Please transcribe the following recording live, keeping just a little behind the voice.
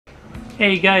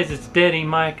Hey guys, it's Daddy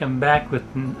Mike. I'm back with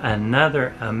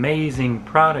another amazing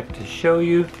product to show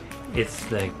you. It's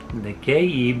the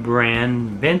Geyee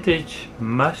brand vintage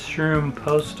mushroom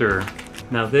poster.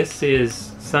 Now this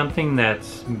is something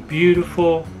that's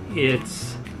beautiful.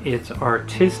 It's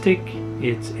artistic.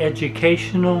 It's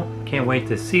educational. Can't wait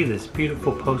to see this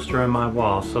beautiful poster on my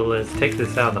wall. So let's take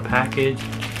this out of the package.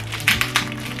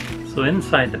 So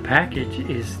inside the package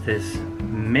is this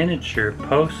miniature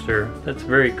poster. That's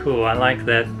very cool. I like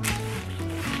that.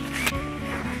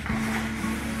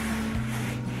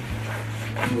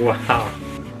 Wow,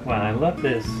 I love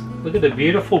this. Look at the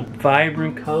beautiful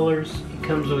vibrant colors. It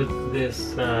comes with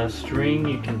this string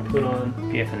you can put on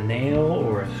if you have a nail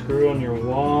or a screw on your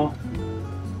wall.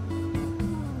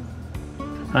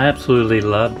 I absolutely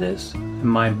love this.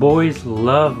 My boys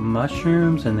love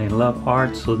mushrooms and they love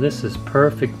art, so this is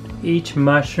perfect. Each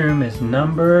mushroom is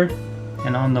numbered,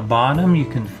 and on the bottom you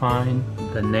can find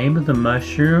the name of the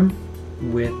mushroom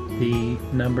with the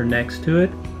number next to it.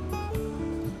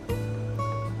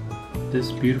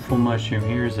 This beautiful mushroom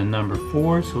here is a number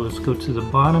 4, so let's go to the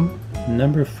bottom.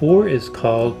 Number 4 is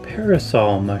called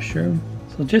parasol mushroom.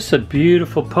 So just a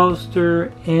beautiful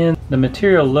poster, and the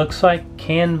material looks like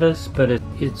canvas, but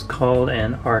it's called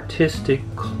an artistic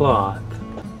cloth.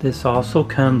 This also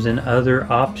comes in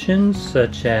other options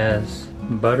such as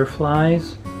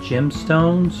butterflies,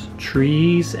 gemstones,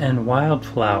 trees, and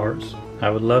wildflowers.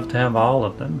 I would love to have all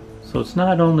of them. So it's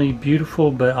not only beautiful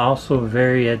but also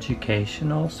very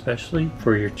educational, especially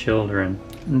for your children.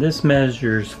 And this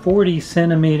measures 40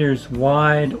 centimeters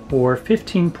wide or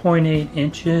 15.8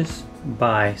 inches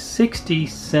by 60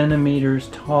 centimeters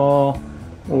tall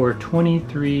or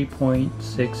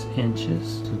 23.6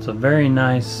 inches. So it's a very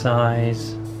nice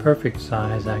size, perfect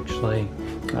size actually.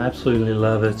 I absolutely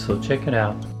love it, so check it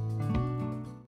out.